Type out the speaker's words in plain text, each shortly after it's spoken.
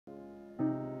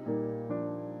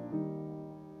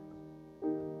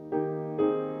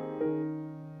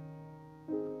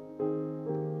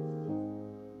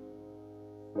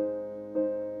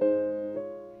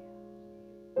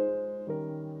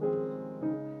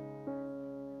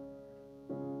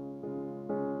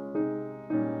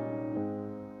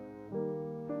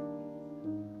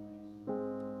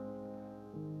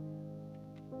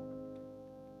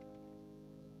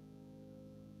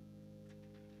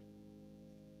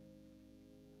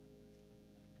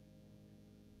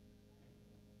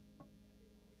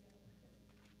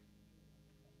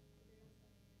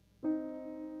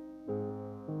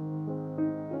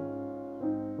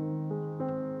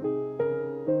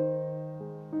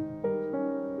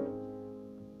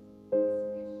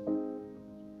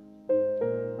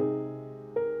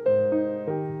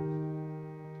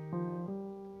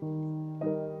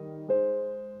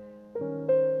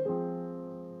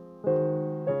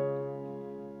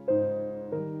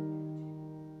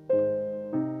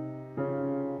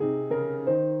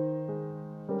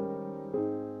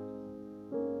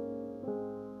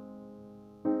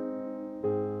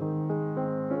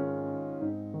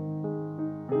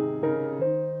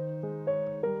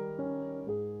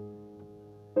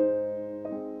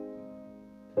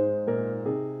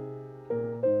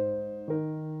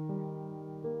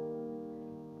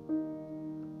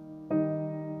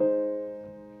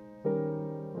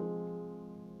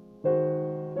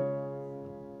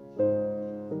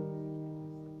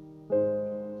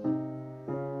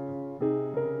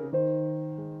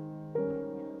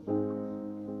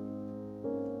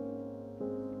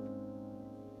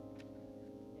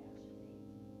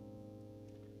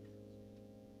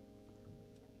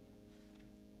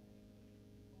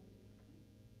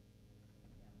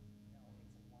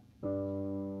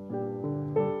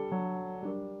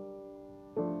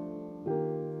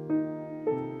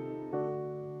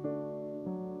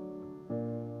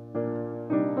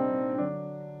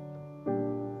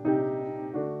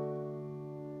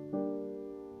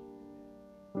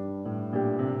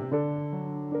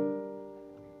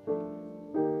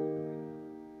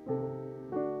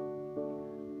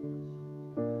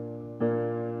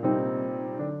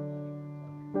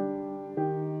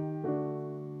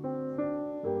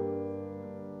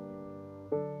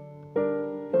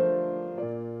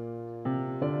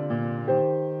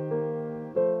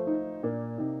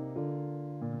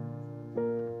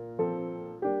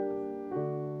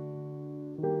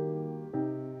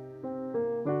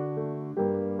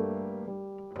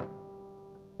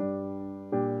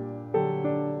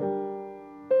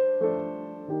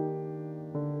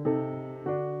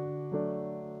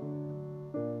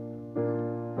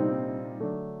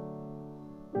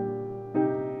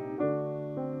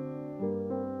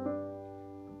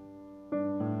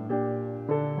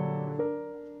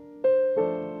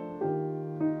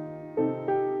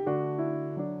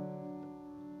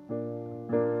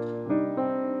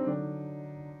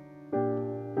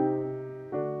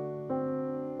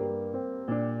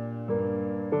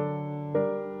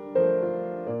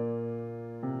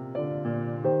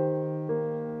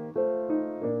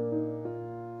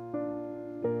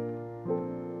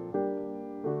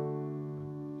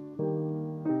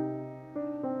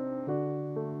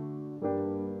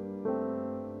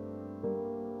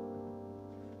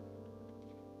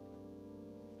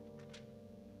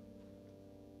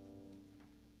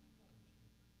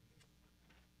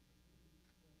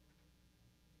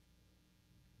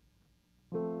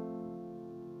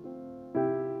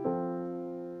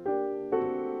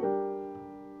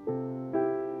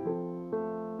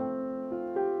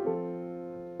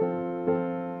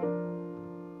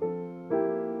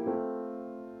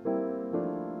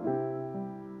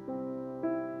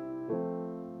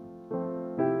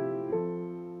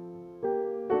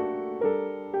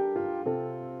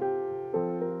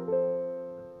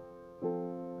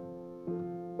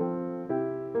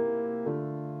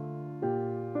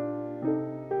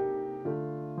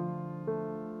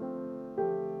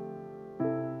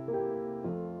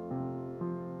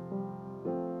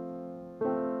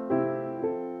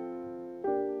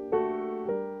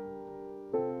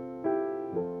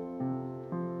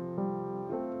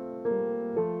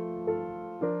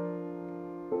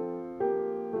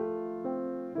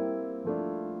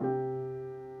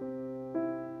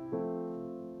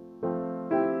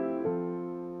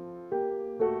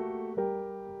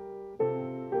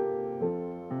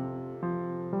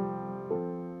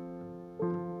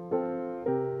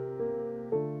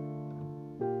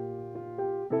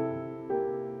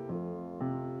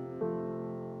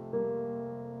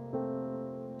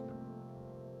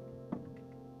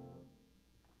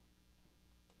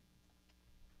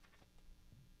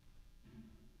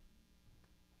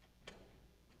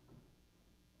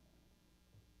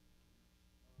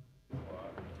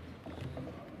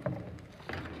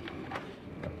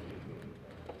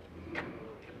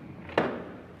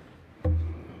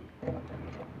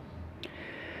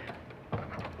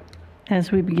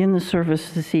As we begin the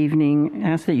service this evening,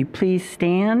 I ask that you please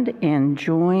stand and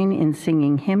join in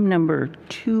singing hymn number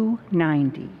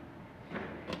 290.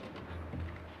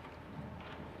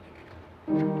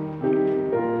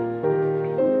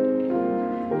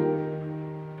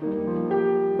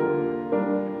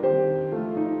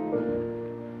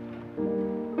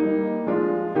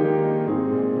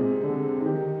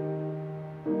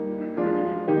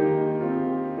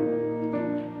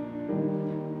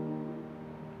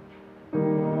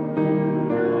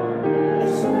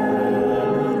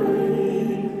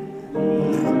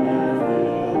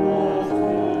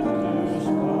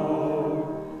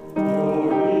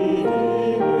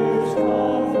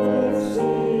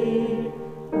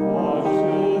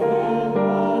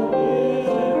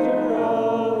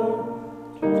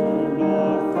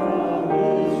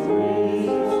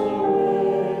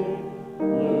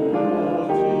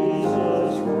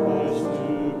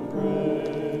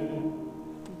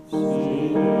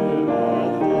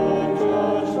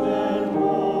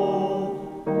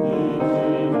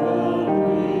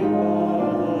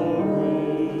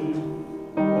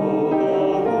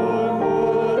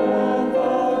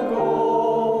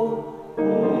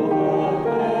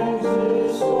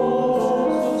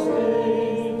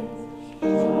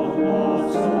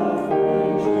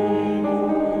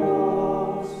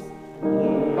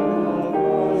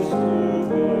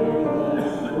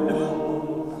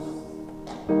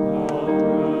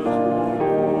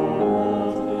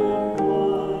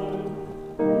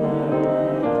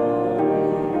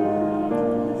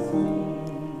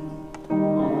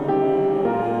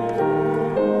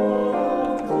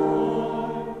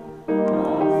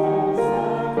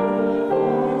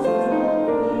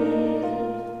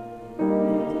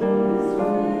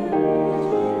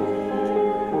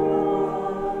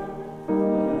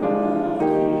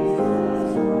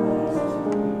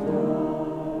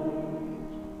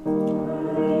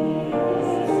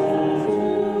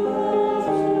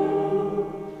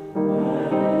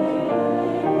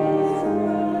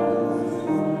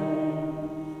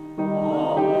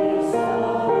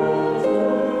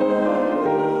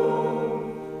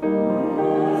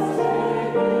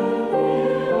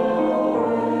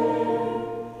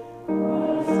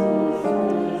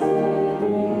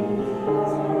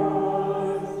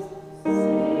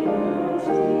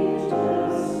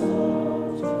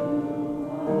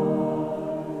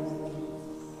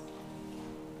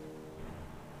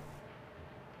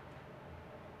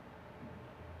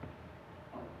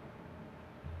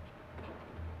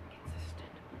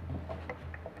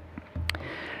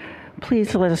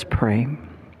 Please let us pray.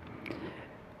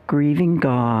 Grieving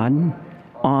God,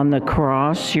 on the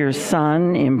cross your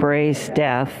Son embraced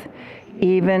death,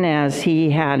 even as he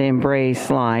had embraced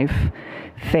life,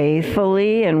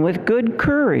 faithfully and with good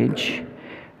courage.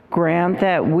 Grant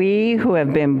that we who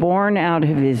have been born out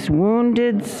of his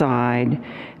wounded side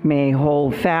may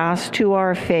hold fast to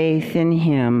our faith in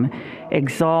him,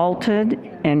 exalted,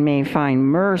 and may find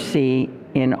mercy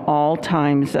in all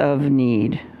times of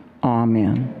need.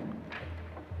 Amen.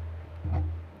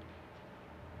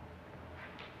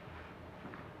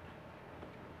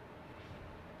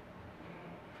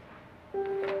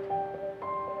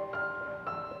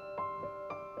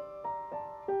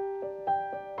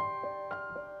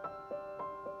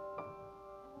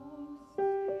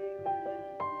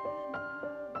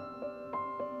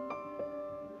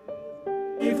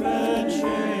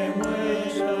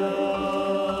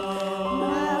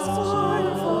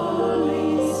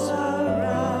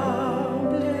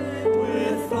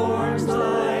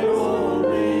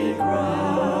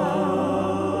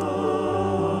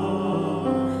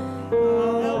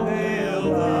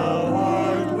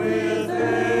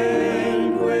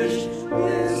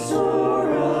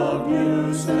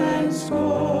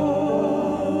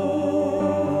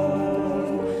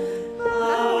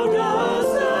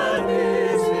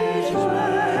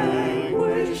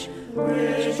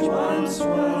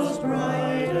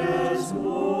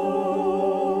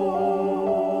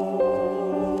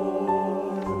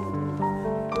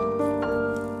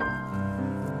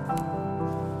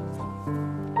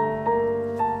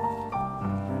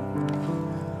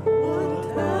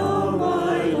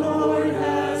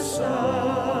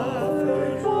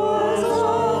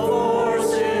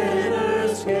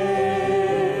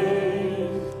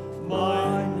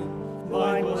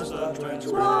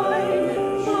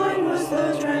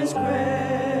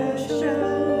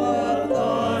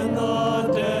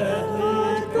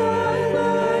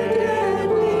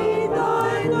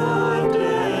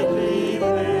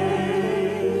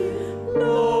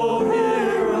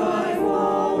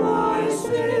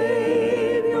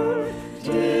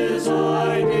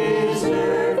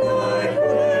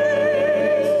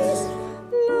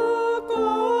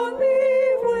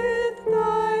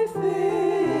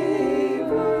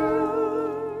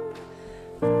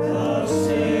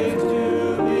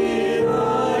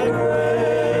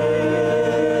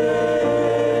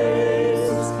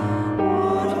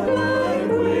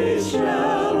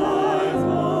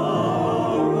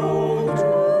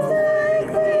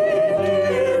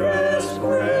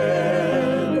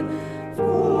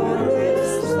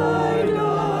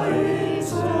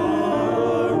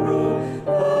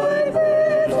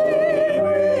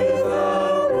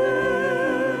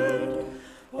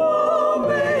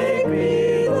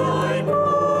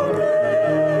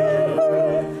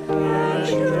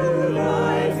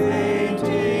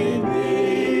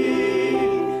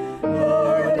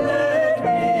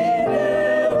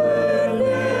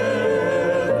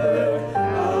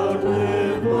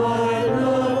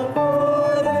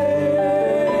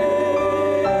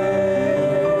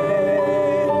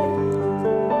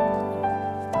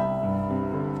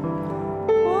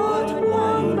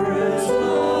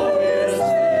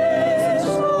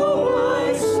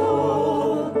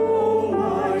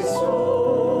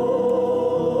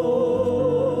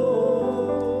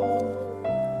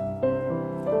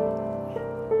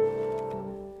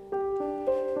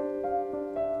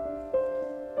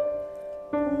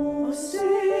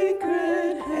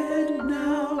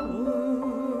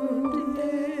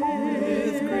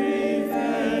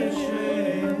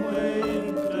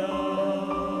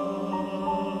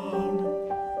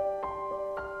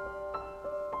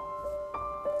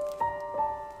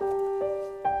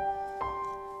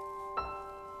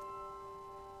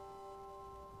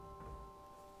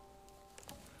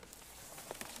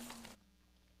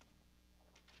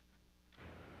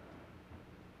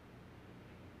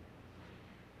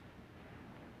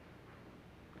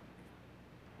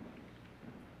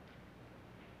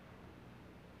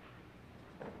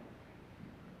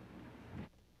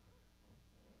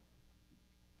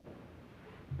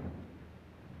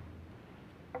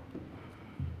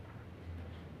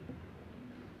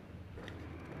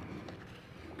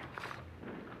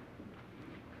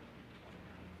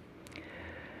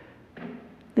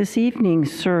 This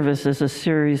evening's service is a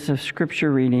series of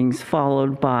scripture readings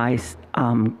followed by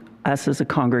us as a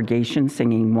congregation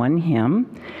singing one hymn.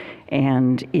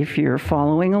 And if you're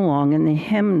following along in the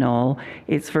hymnal,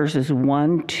 it's verses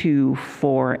 1, 2,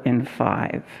 4, and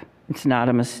 5. It's not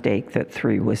a mistake that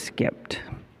 3 was skipped.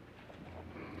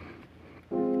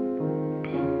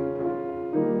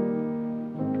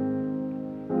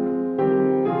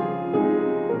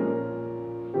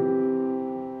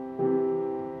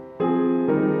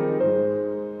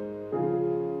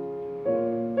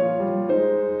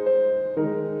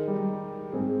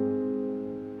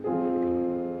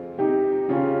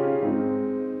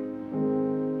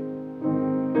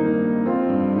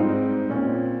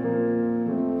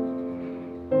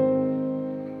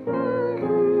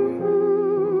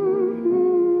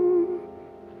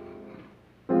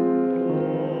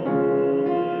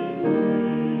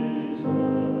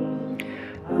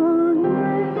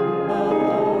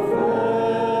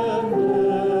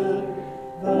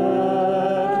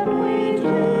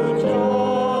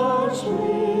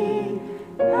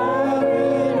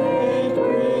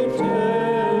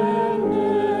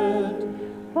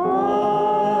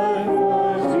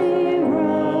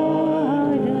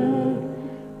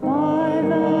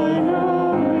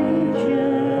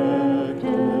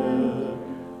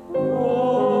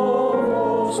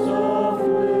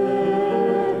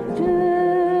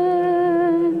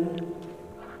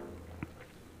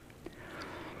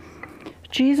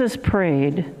 Jesus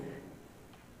prayed,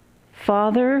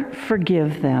 "Father,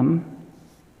 forgive them.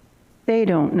 They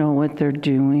don't know what they're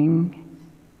doing."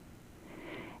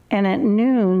 And at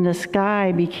noon, the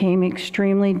sky became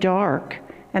extremely dark,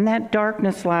 and that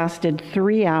darkness lasted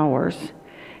 3 hours.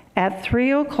 At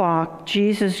 3 o'clock,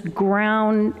 Jesus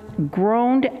groaned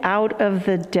out of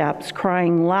the depths,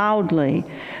 crying loudly,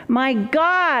 my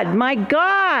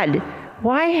God,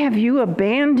 why have you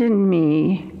abandoned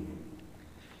me?"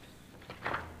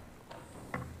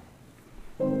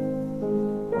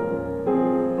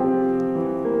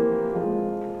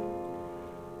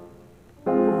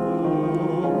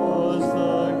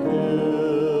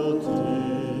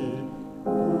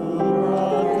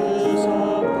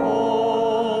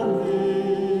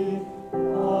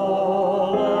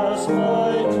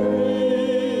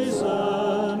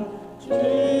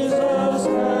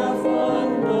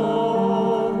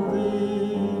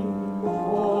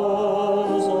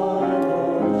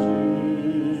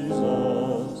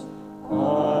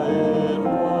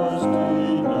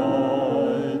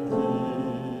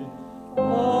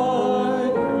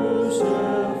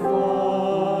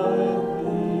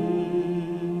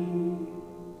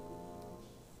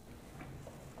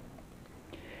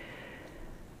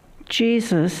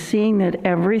 Jesus, seeing that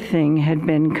everything had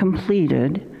been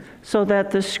completed, so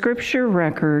that the scripture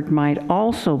record might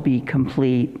also be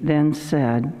complete, then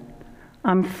said,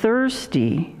 "I'm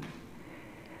thirsty."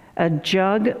 A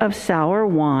jug of sour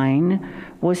wine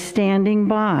was standing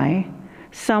by.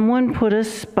 Someone put a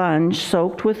sponge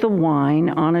soaked with the wine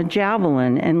on a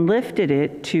javelin and lifted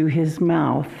it to his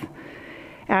mouth.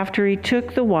 After he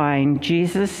took the wine,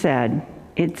 Jesus said,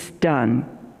 "It's done,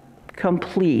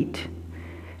 complete."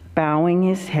 Bowing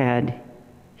his head,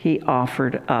 he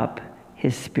offered up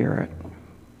his spirit.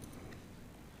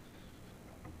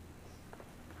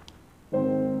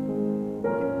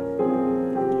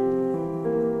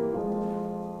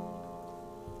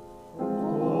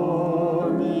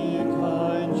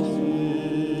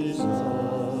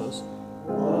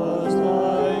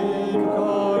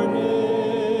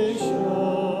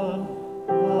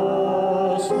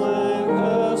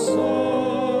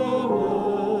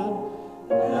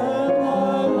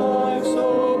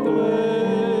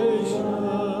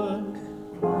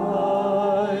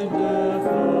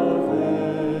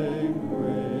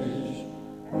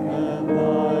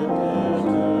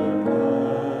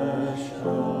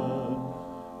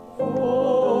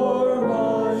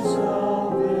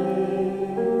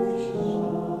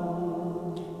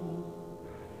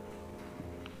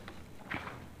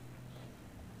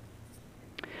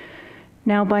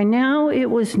 Now by now it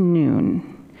was noon.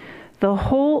 The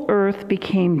whole earth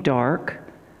became dark,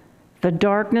 the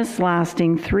darkness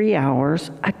lasting 3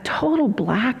 hours, a total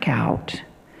blackout.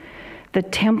 The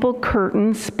temple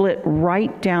curtain split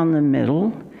right down the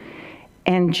middle,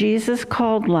 and Jesus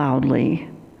called loudly,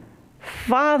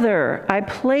 "Father, I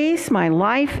place my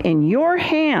life in your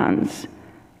hands."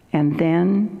 And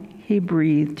then he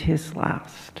breathed his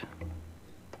last.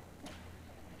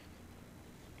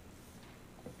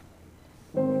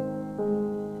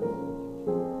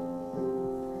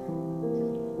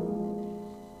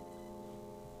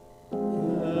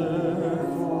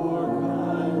 Therefore,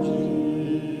 kind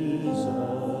Jesus,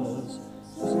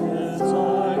 since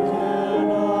I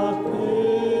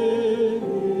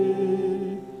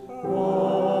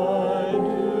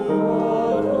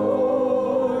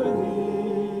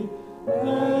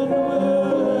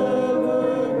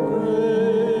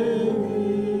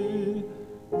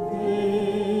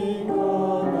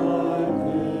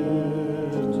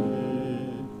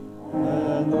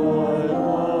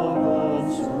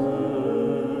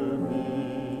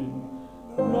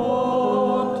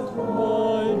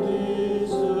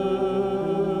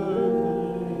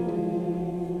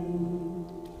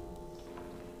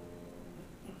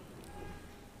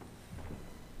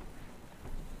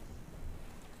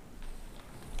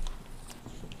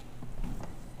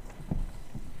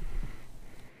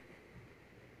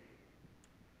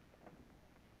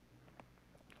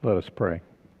Let us pray.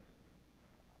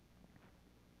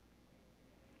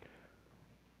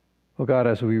 Oh God,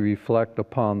 as we reflect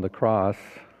upon the cross,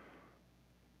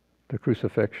 the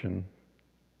crucifixion,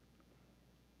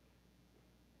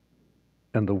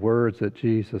 and the words that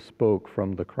Jesus spoke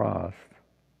from the cross,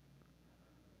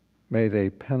 may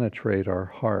they penetrate our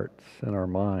hearts and our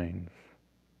minds.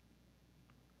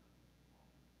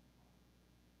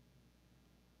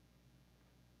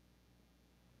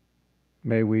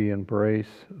 May we embrace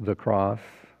the cross,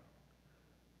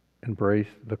 embrace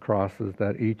the crosses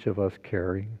that each of us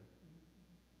carry,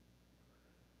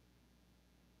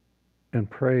 and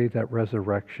pray that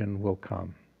resurrection will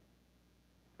come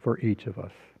for each of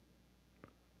us.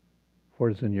 For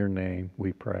it is in your name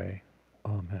we pray.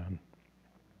 Amen.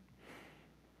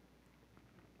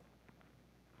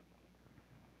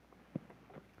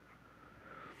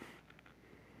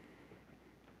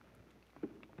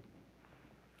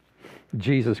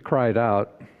 Jesus cried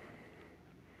out,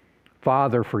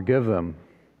 "Father, forgive them.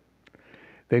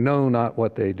 They know not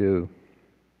what they do."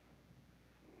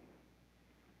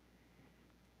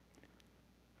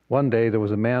 One day there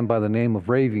was a man by the name of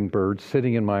Bird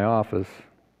sitting in my office.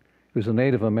 He was a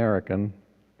Native American.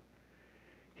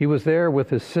 He was there with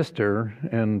his sister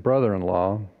and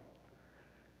brother-in-law,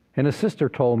 and his sister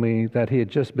told me that he had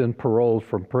just been paroled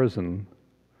from prison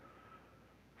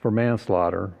for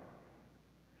manslaughter,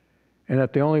 and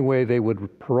that the only way they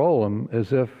would parole him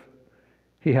is if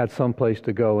he had some place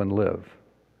to go and live.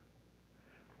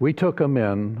 We took him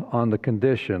in on the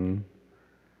condition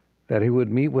that he would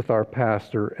meet with our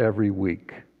pastor every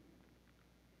week.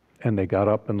 And they got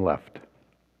up and left.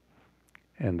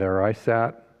 And there I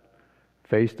sat,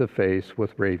 face to face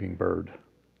with Bird.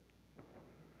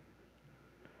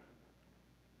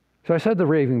 So I said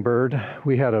to Bird,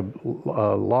 we had a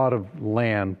lot of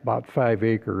land, about 5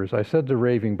 acres. I said to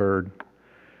Bird,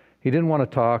 he didn't want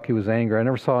to talk, he was angry. I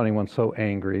never saw anyone so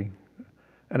angry.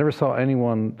 I never saw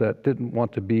anyone that didn't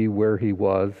want to be where he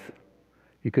was.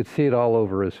 You could see it all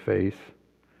over his face.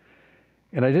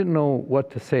 And I didn't know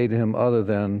what to say to him other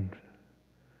than,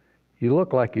 "You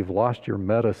look like you've lost your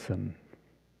medicine."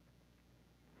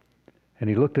 And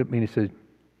he looked at me and he said,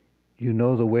 "You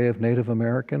know the way of Native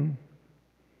American?"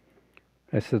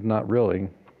 I said, "Not really."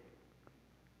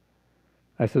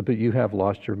 I said, "But you have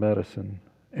lost your medicine."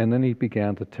 And then he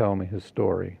began to tell me his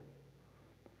story.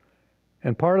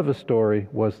 And part of the story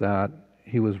was that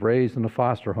he was raised in a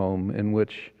foster home in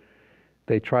which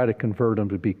they tried to convert him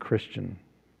to be Christian.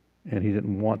 And he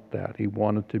didn't want that. He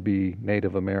wanted to be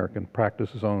Native American,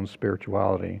 practice his own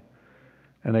spirituality.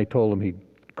 And they told him he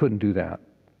couldn't do that.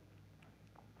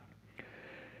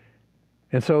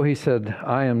 And so he said,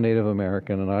 "I am Native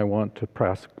American and I want to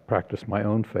practice my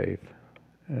own faith."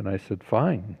 And I said,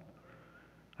 "Fine."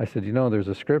 I said, "You know, there's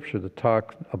a scripture that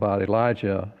talks about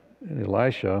Elijah and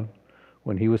Elisha.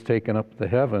 When he was taken up to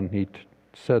heaven, he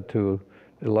said to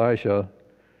Elijah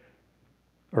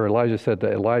said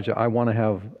to Elijah, 'I want to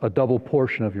have a double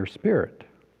portion of your spirit.'"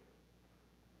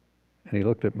 And he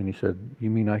looked at me and he said, "You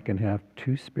mean I can have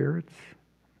 2 spirits?"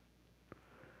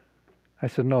 I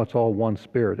said, "No, it's all one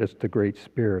spirit. It's the Great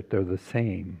Spirit. They're the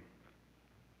same."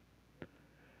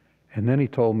 And then he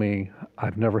told me,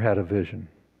 "I've never had a vision.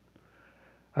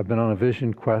 I've been on a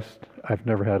vision quest. I've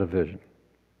never had a vision."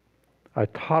 I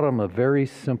taught him a very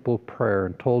simple prayer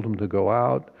and told him to go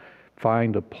out,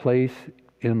 find a place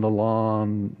in the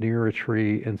lawn near a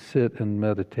tree and sit and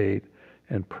meditate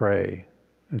and pray.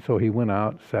 And so he went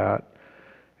out, sat.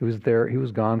 He was there. He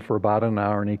was gone for about an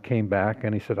hour, and he came back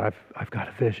and he said, I've got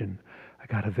a vision. I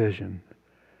got a vision."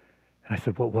 And I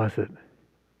said, "What was it?"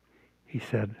 He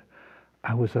said,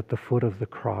 "I was at the foot of the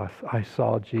cross. I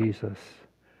saw Jesus.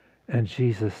 And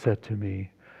Jesus said to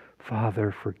me,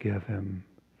 'Father, forgive him.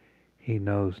 He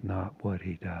knows not what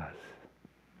he does.'"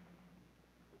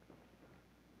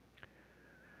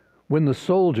 When the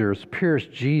soldiers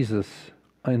pierced Jesus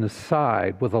in the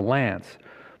side with a lance,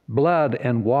 blood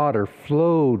and water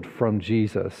flowed from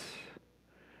Jesus.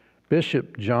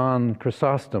 Bishop John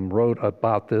Chrysostom wrote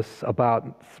about this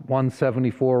about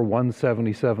 174,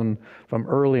 177 from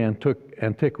early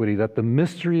antiquity, that the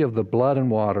mystery of the blood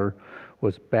and water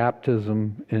was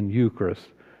baptism in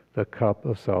Eucharist, the cup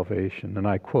of salvation. And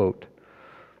I quote,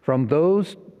 "From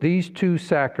these 2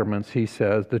 sacraments," he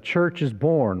says, "the church is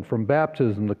born. From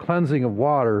baptism, the cleansing of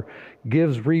water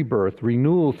gives rebirth,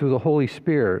 renewal through the Holy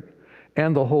Spirit,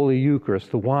 and the Holy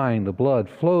Eucharist, the wine, the blood,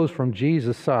 flows from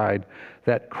Jesus' side,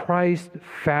 that Christ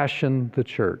fashioned the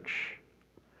church."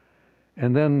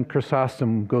 And then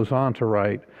Chrysostom goes on to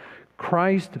write,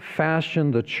 "Christ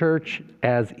fashioned the church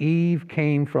as Eve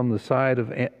came from the side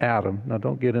of Adam." Now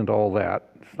don't get into all that.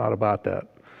 It's not about that.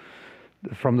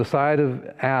 from the side of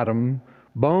Adam,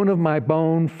 bone of my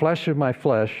bone, flesh of my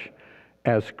flesh,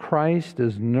 as Christ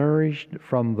is nourished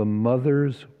from the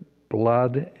mother's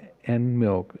blood and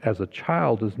milk, as a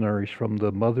child is nourished from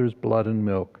the mother's blood and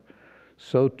milk,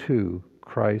 so too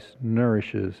Christ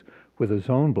nourishes with his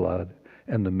own blood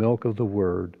and the milk of the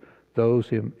word those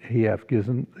he hath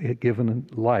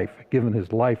given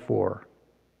his life for.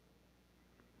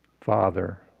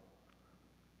 Father,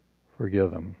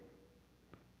 forgive them.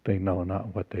 They know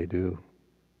not what they do.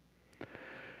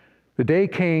 The day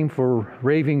came for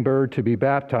Raving Bird to be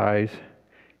baptized.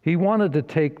 He wanted to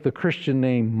take the Christian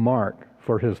name Mark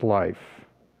for his life.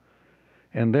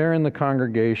 And there in the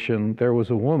congregation, there was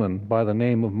a woman by the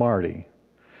name of Marty.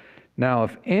 Now,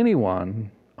 if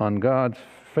anyone on God's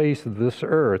face of this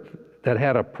earth that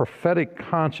had a prophetic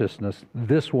consciousness,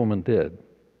 this woman did.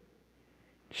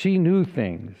 She knew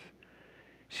things.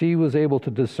 She was able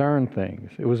to discern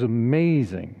things. It was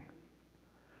amazing.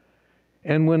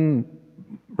 And when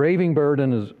Raving Bird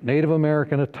in his Native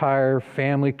American attire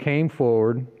family came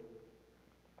forward,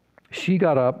 she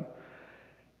got up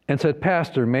and said,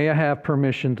 "Pastor, may I have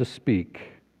permission to speak?"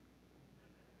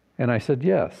 And I said,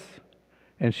 "Yes."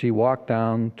 And she walked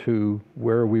down to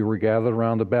where we were gathered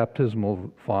around the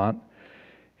baptismal font,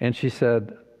 and she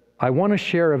said, "I want to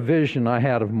share a vision I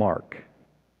had of Mark,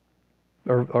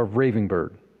 or Raving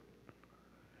Bird."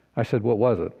 I said, "What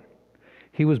was it?"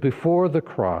 He was before the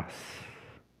cross,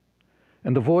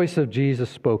 and the voice of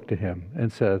Jesus spoke to him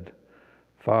and said,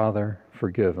 "Father,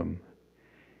 forgive him.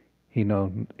 He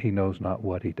knows not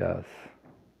what he does."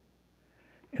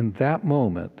 In that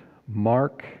moment,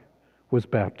 Mark was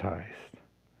baptized.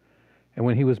 And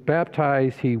when he was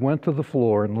baptized, he went to the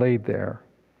floor and laid there.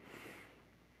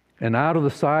 And out of the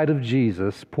side of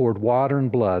Jesus poured water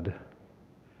and blood,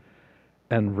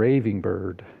 and Raving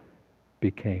Bird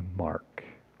became Mark.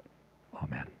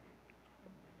 Amen.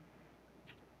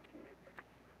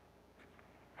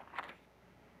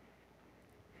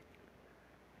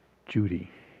 Judy.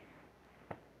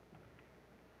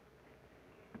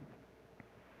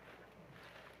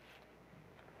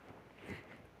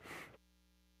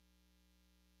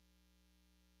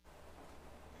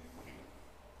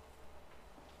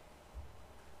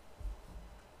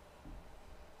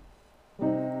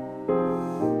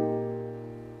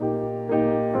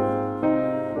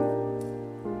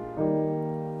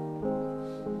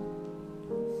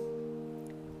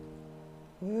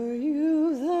 Were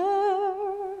you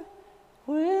there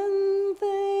when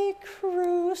they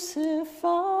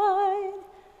crucified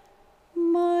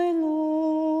my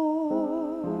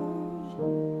Lord?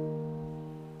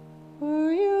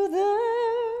 Were you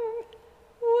there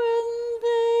when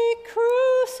they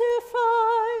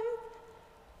crucified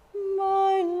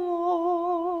my Lord?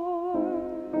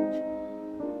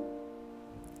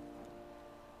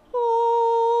 Oh,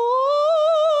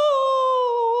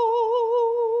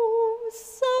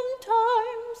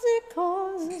 sometimes it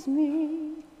causes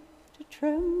me to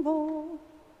tremble,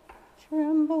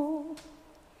 tremble,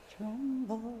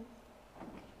 tremble.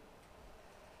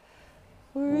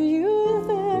 Were you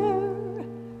there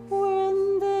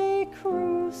when they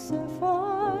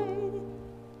crucified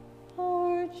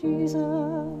our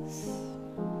Jesus?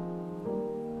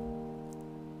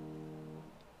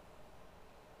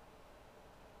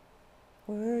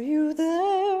 Were you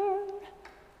there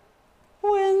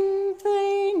when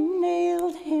they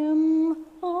nailed him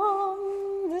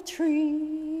on the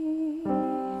tree?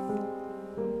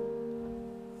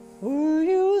 Were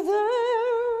you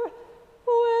there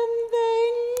when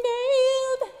they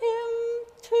nailed him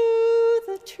to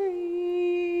the tree?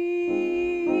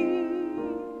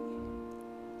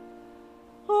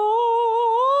 Oh,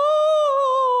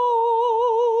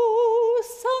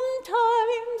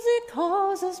 sometimes it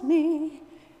causes me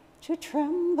to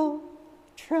tremble,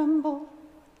 tremble,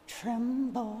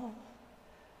 tremble.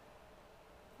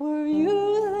 Were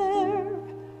you there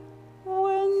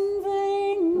when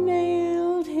they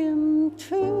nailed him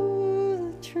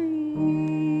to the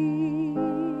tree?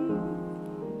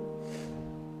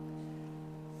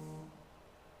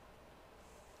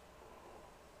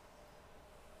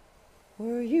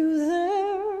 Were you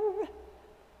there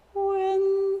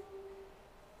when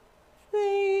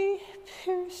they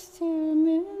pierced him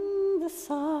in the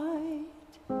side?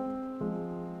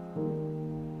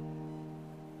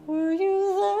 Were you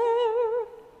there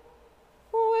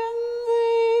when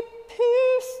they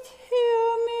pierced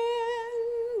him in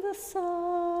the side?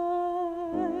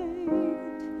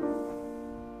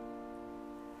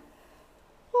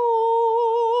 Oh,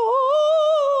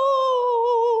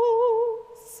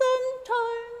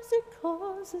 sometimes it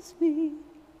causes me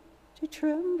to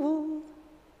tremble,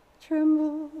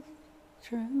 tremble,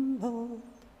 trembled.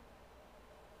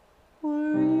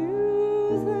 Were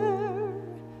you there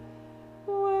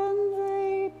when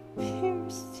they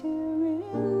pierced him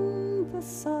in the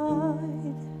side?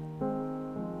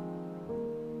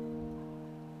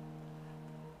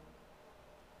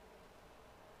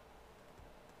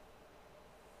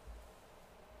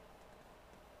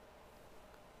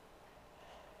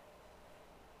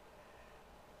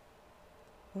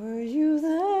 Were you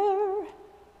there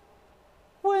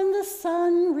when the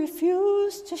sun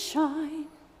refused to shine?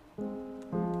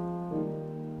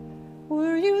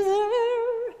 Were you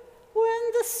there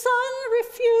when the sun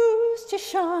refused to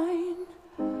shine?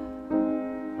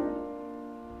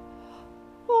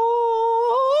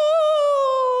 Oh,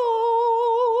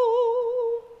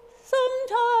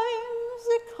 sometimes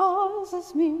it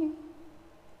causes me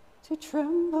to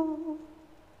tremble,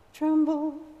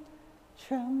 tremble,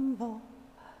 tremble.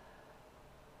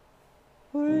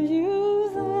 Were you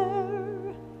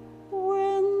there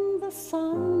when the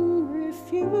sun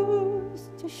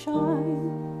refused to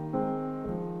shine?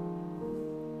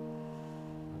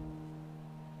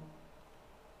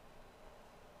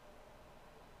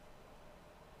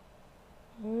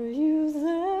 Were you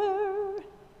there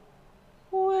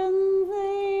when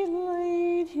they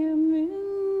laid him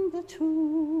in the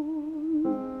tomb?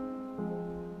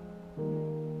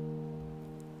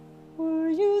 Were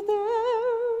you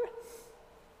there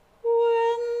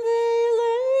when they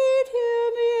laid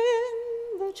him in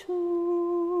the tomb?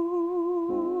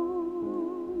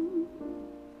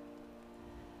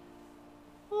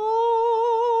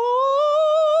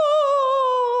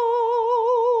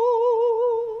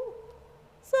 Oh,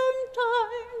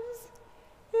 sometimes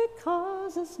it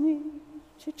causes me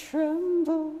to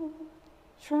tremble,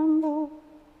 tremble,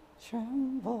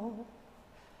 tremble.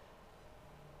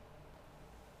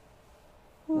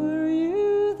 Were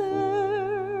you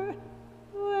there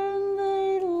when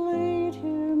they laid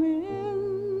him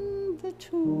in the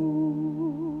tomb?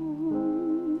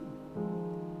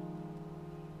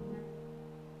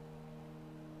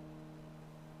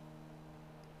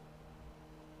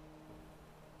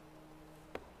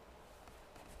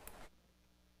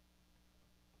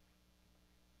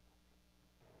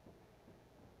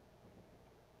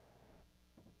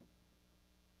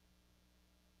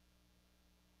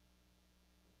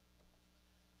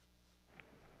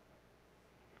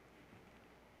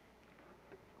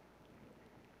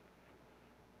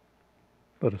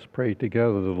 Let us pray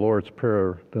together the Lord's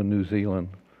Prayer, the New Zealand.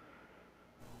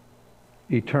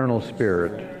 Eternal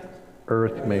Spirit,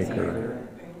 Earth Maker,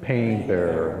 Pain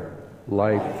Bearer,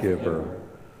 Life Giver,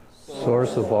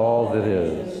 Source of all that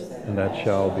is and that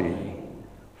shall be,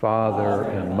 Father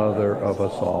and Mother of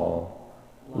us all,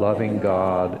 loving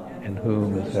God in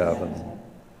whom is heaven,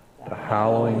 the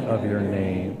hallowing of your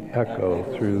name echo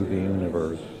through the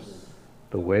universe.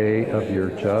 The way of your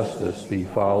justice be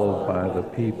followed by the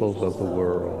peoples of the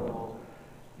world.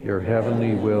 Your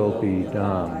heavenly will be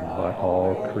done by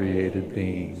all created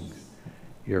beings.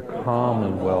 Your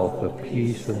commonwealth of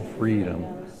peace and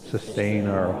freedom sustain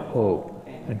our hope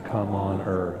and come on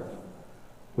earth.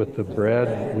 With the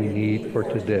bread we need for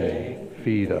today,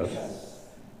 feed us.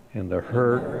 In the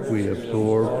hurt we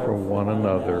absorb from one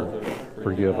another,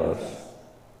 forgive us.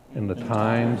 In the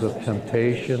times of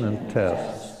temptation and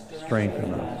tests,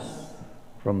 strengthen us.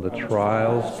 From the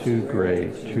trials too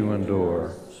great to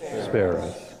endure, spare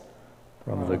us.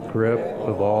 From the grip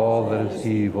of all that is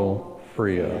evil,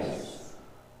 free us.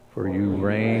 For you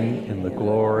reign in the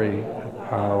glory and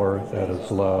power that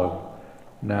is love,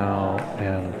 now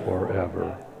and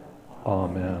forever.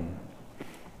 Amen.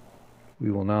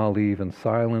 We will now leave in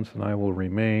silence, and I will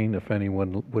remain. If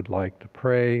anyone would like to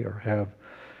pray or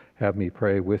have me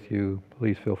pray with you,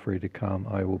 please feel free to come.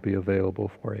 I will be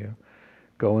available for you.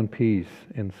 Go in peace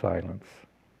in silence.